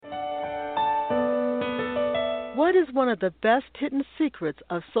What is one of the best hidden secrets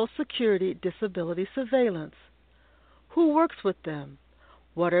of Social Security disability surveillance? Who works with them?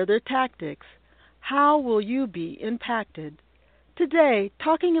 What are their tactics? How will you be impacted? Today,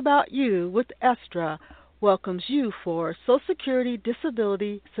 Talking About You with Estra welcomes you for Social Security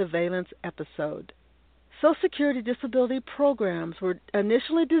Disability Surveillance episode. Social Security disability programs were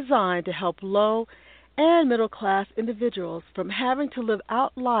initially designed to help low and middle class individuals from having to live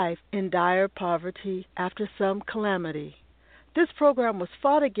out life in dire poverty after some calamity. This program was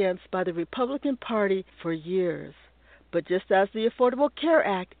fought against by the Republican Party for years. But just as the Affordable Care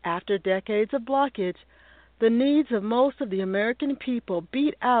Act, after decades of blockage, the needs of most of the American people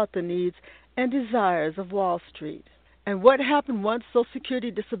beat out the needs and desires of Wall Street. And what happened once Social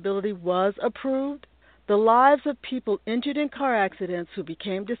Security disability was approved? The lives of people injured in car accidents who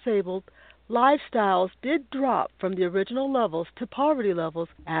became disabled, lifestyles did drop from the original levels to poverty levels,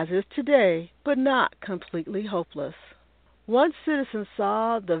 as is today, but not completely hopeless. Once citizens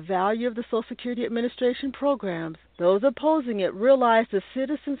saw the value of the Social Security Administration programs, those opposing it realized the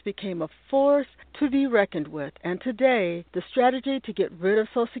citizens became a force to be reckoned with, and today the strategy to get rid of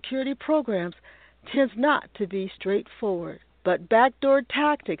Social Security programs tends not to be straightforward, but backdoor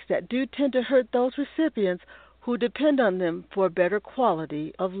tactics that do tend to hurt those recipients who depend on them for a better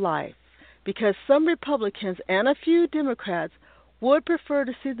quality of life. Because some Republicans and a few Democrats would prefer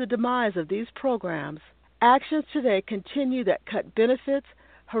to see the demise of these programs, actions today continue that cut benefits,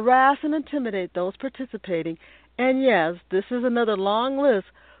 harass and intimidate those participating, and yes, this is another long list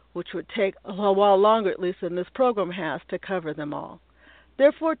which would take a while longer, at least than this program has, to cover them all.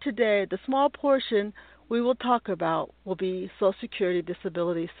 Therefore, today, the small portion we will talk about will be Social Security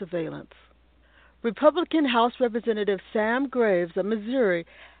disability surveillance. Republican House Representative Sam Graves of Missouri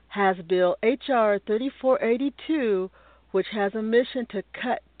has Bill H.R. 3482, which has a mission to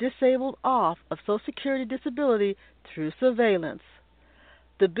cut disabled off of Social Security disability through surveillance.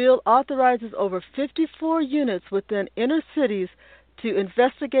 The bill authorizes over 54 units within inner cities to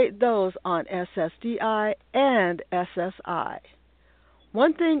investigate those on SSDI and SSI.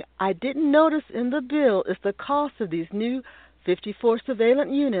 One thing I didn't notice in the bill is the cost of these new 54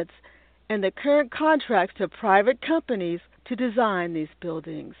 surveillance units and the current contracts to private companies to design these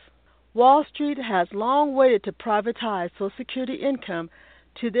buildings. Wall Street has long waited to privatize Social Security income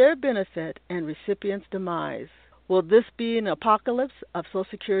to their benefit and recipients' demise. Will this be an apocalypse of Social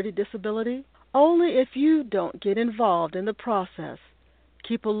Security disability? Only if you don't get involved in the process.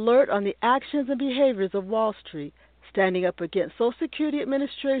 Keep alert on the actions and behaviors of Wall Street, standing up against Social Security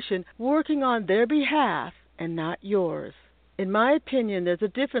Administration working on their behalf and not yours. In my opinion, there's a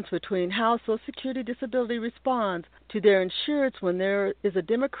difference between how Social Security disability responds to their insureds when there is a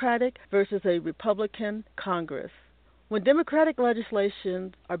Democratic versus a Republican Congress. When Democratic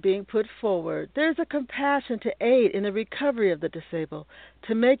legislations are being put forward, there is a compassion to aid in the recovery of the disabled,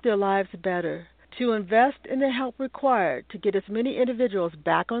 to make their lives better, to invest in the help required to get as many individuals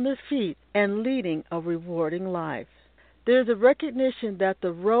back on their feet and leading a rewarding life. There is a recognition that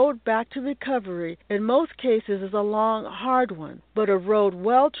the road back to recovery in most cases is a long, hard one, but a road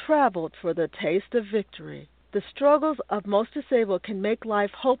well traveled for the taste of victory. The struggles of most disabled can make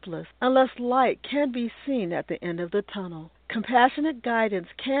life hopeless unless light can be seen at the end of the tunnel. Compassionate guidance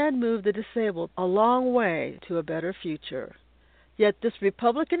can move the disabled a long way to a better future. Yet this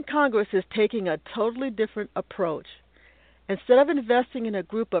Republican Congress is taking a totally different approach. Instead of investing in a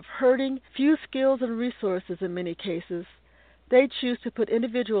group of hurting, few skills and resources in many cases, they choose to put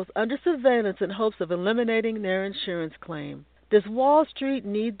individuals under surveillance in hopes of eliminating their insurance claim. Does Wall Street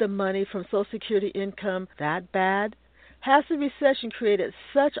need the money from Social Security income that bad? Has the recession created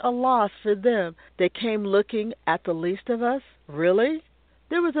such a loss for them they came looking at the least of us? Really?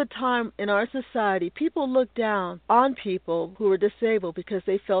 There was a time in our society people looked down on people who were disabled because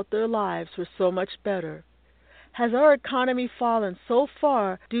they felt their lives were so much better. Has our economy fallen so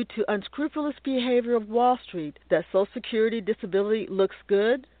far due to unscrupulous behavior of Wall Street that Social Security disability looks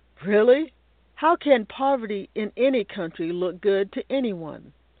good? Really? How can poverty in any country look good to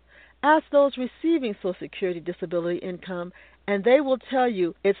anyone? Ask those receiving Social Security disability income, and they will tell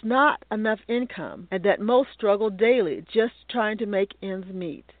you it's not enough income and that most struggle daily just trying to make ends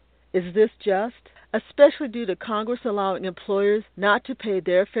meet. Is this just? Especially due to Congress allowing employers not to pay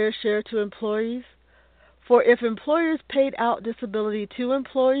their fair share to employees? For if employers paid out disability to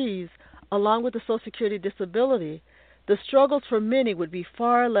employees along with the Social Security disability, the struggles for many would be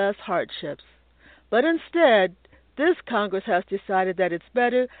far less hardships. But instead, this Congress has decided that it's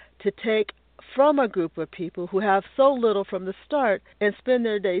better to take from a group of people who have so little from the start and spend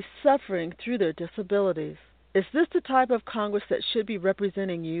their days suffering through their disabilities. Is this the type of Congress that should be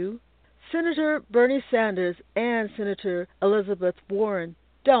representing you? Senator Bernie Sanders and Senator Elizabeth Warren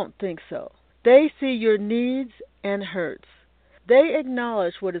don't think so. They see your needs and hurts. They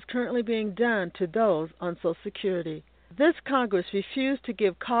acknowledge what is currently being done to those on Social Security. This Congress refused to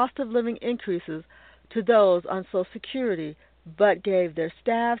give cost of living increases to those on Social Security, but gave their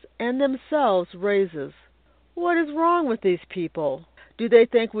staffs and themselves raises. What is wrong with these people? Do they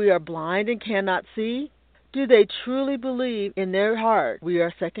think we are blind and cannot see? Do they truly believe in their heart we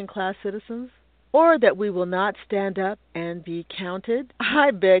are second-class citizens? Or that we will not stand up and be counted?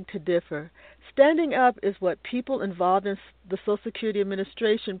 I beg to differ. Standing up is what people involved in the Social Security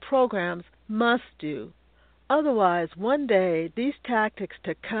Administration programs must do. Otherwise, one day, these tactics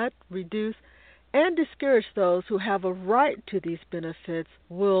to cut, reduce, and discourage those who have a right to these benefits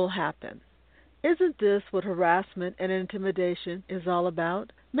will happen. Isn't this what harassment and intimidation is all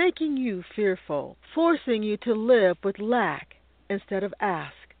about? Making you fearful, forcing you to live with lack instead of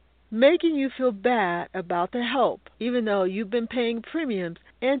ask, making you feel bad about the help, even though you've been paying premiums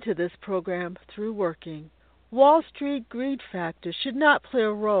into this program through working. Wall Street greed factors should not play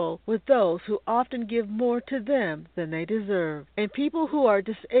a role with those who often give more to them than they deserve. And people who are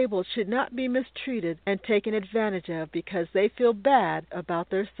disabled should not be mistreated and taken advantage of because they feel bad about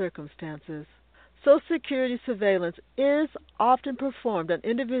their circumstances. Social Security surveillance is often performed on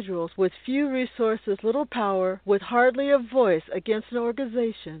individuals with few resources, little power, with hardly a voice against an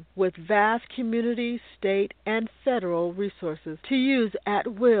organization with vast community, state, and federal resources to use at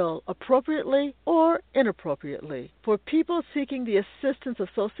will, appropriately or inappropriately. For people seeking the assistance of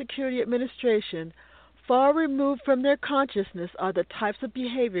Social Security Administration, far removed from their consciousness are the types of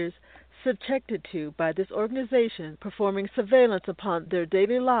behaviors subjected to by this organization performing surveillance upon their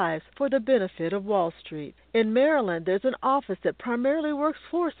daily lives for the benefit of Wall Street. In Maryland, there's an office that primarily works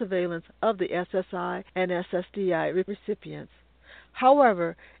for surveillance of the SSI and SSDI recipients.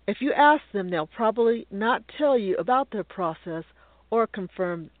 However, if you ask them, they'll probably not tell you about their process or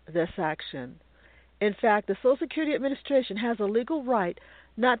confirm this action. In fact, the Social Security Administration has a legal right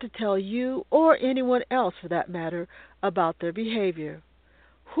not to tell you or anyone else, for that matter, about their behavior.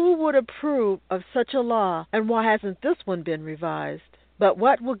 Who would approve of such a law, and why hasn't this one been revised? But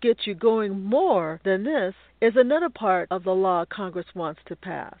what will get you going more than this is another part of the law Congress wants to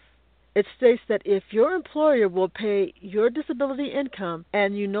pass. It states that if your employer will pay your disability income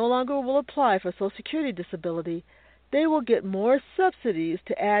and you no longer will apply for Social Security disability, they will get more subsidies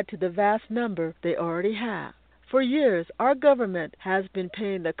to add to the vast number they already have. For years, our government has been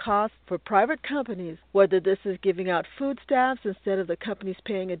paying the cost for private companies, whether this is giving out food stamps instead of the companies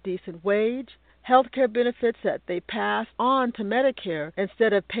paying a decent wage, health care benefits that they pass on to Medicare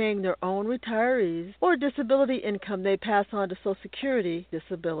instead of paying their own retirees, or disability income they pass on to Social Security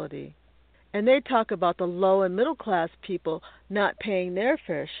disability. And they talk about the low and middle class people not paying their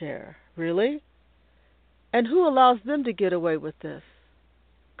fair share. Really? And who allows them to get away with this?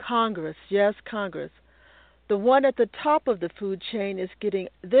 Congress. Yes, Congress. The one at the top of the food chain is getting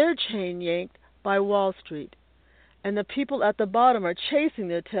their chain yanked by Wall Street, and the people at the bottom are chasing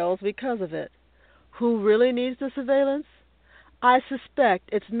their tails because of it. Who really needs the surveillance? I suspect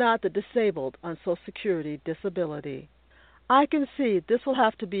it's not the disabled on Social Security disability. I can see this will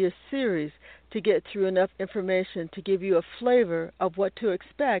have to be a series to get through enough information to give you a flavor of what to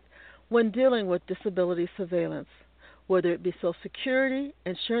expect when dealing with disability surveillance, whether it be Social Security,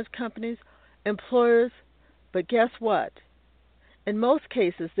 insurance companies, employers. But guess what? In most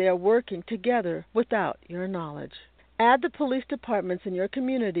cases, they are working together without your knowledge. Add the police departments in your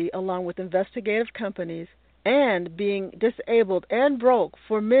community along with investigative companies, and being disabled and broke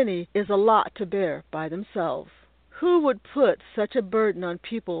for many is a lot to bear by themselves. Who would put such a burden on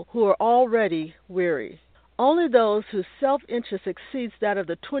people who are already weary? Only those whose self-interest exceeds that of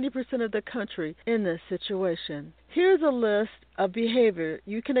the 20% of the country in this situation. Here's a list of behavior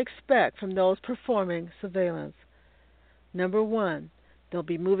you can expect from those performing surveillance. Number 1, they'll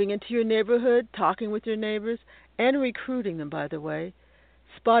be moving into your neighborhood, talking with your neighbors, and recruiting them, by the way,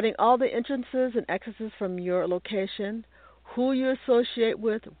 spotting all the entrances and exits from your location, who you associate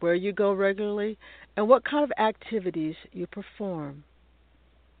with, where you go regularly, and what kind of activities you perform.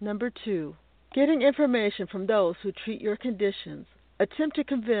 Number 2, getting information from those who treat your conditions. Attempt to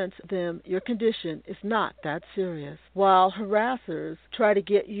convince them your condition is not that serious, while harassers try to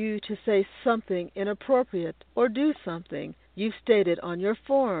get you to say something inappropriate or do something you've stated on your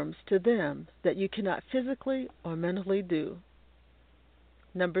forms to them that you cannot physically or mentally do.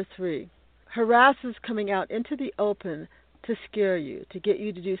 Number 3, harassers coming out into the open to scare you, to get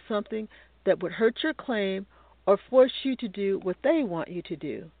you to do something that would hurt your claim or force you to do what they want you to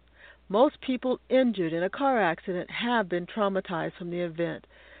do. Most people injured in a car accident have been traumatized from the event.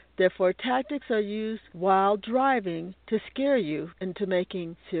 Therefore, tactics are used while driving to scare you into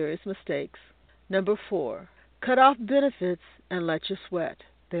making serious mistakes. Number 4, cut off benefits and let you sweat.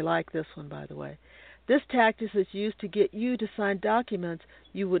 They like this one, by the way. This tactic is used to get you to sign documents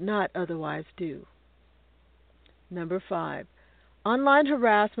you would not otherwise do. Number 5, online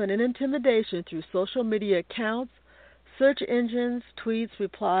harassment and intimidation through social media accounts, search engines, tweets,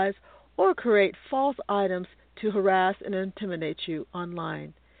 replies, or create false items to harass and intimidate you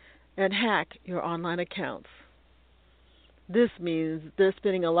online and hack your online accounts. This means they're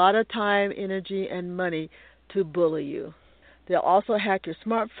spending a lot of time, energy, and money to bully you. They'll also hack your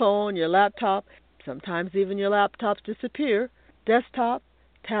smartphone, your laptop, sometimes even your laptops disappear, desktop,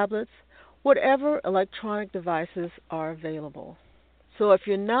 tablets, whatever electronic devices are available. So if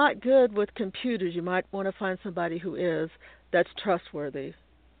you're not good with computers, you might want to find somebody who is, that's trustworthy.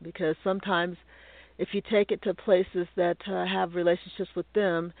 Because sometimes if you take it to places that have relationships with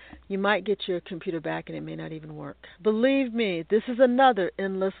them, you might get your computer back and it may not even work. Believe me, this is another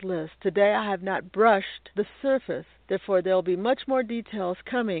endless list. Today I have not brushed the surface, therefore there will be much more details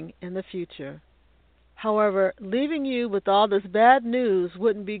coming in the future. However, leaving you with all this bad news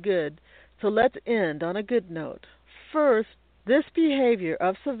wouldn't be good, so let's end on a good note. First, this behavior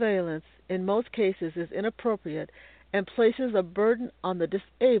of surveillance in most cases is inappropriate and places a burden on the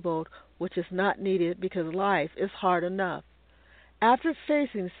disabled which is not needed because life is hard enough. After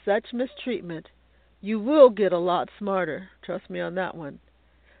facing such mistreatment, you will get a lot smarter, trust me on that one.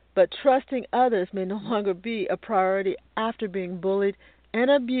 But trusting others may no longer be a priority after being bullied and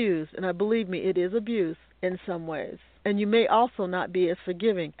abused, and believe me, it is abuse in some ways. And you may also not be as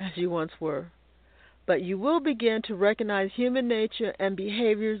forgiving as you once were. But you will begin to recognize human nature and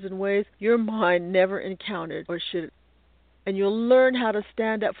behaviors in ways your mind never encountered or should. And you'll learn how to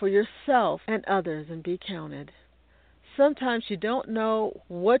stand up for yourself and others and be counted. Sometimes you don't know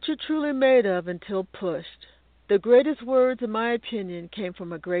what you're truly made of until pushed. The greatest words, in my opinion, came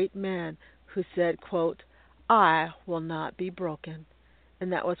from a great man who said, quote, "I will not be broken."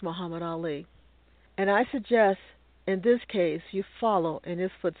 And that was Muhammad Ali. And I suggest, in this case, you follow in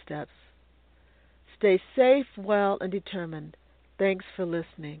his footsteps. Stay safe, well, and determined. Thanks for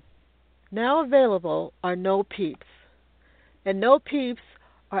listening. Now available are no peeps. And no peeps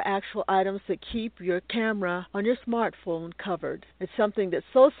are actual items that keep your camera on your smartphone covered. It's something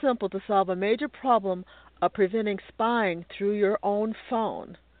that's so simple to solve a major problem of preventing spying through your own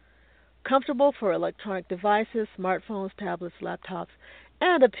phone. Comfortable for electronic devices, smartphones, tablets, laptops,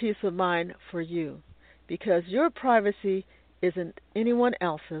 and a peace of mind for you, because your privacy isn't anyone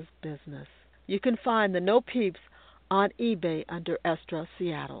else's business. You can find the No Peeps on eBay under Estra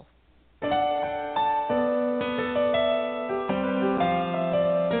Seattle.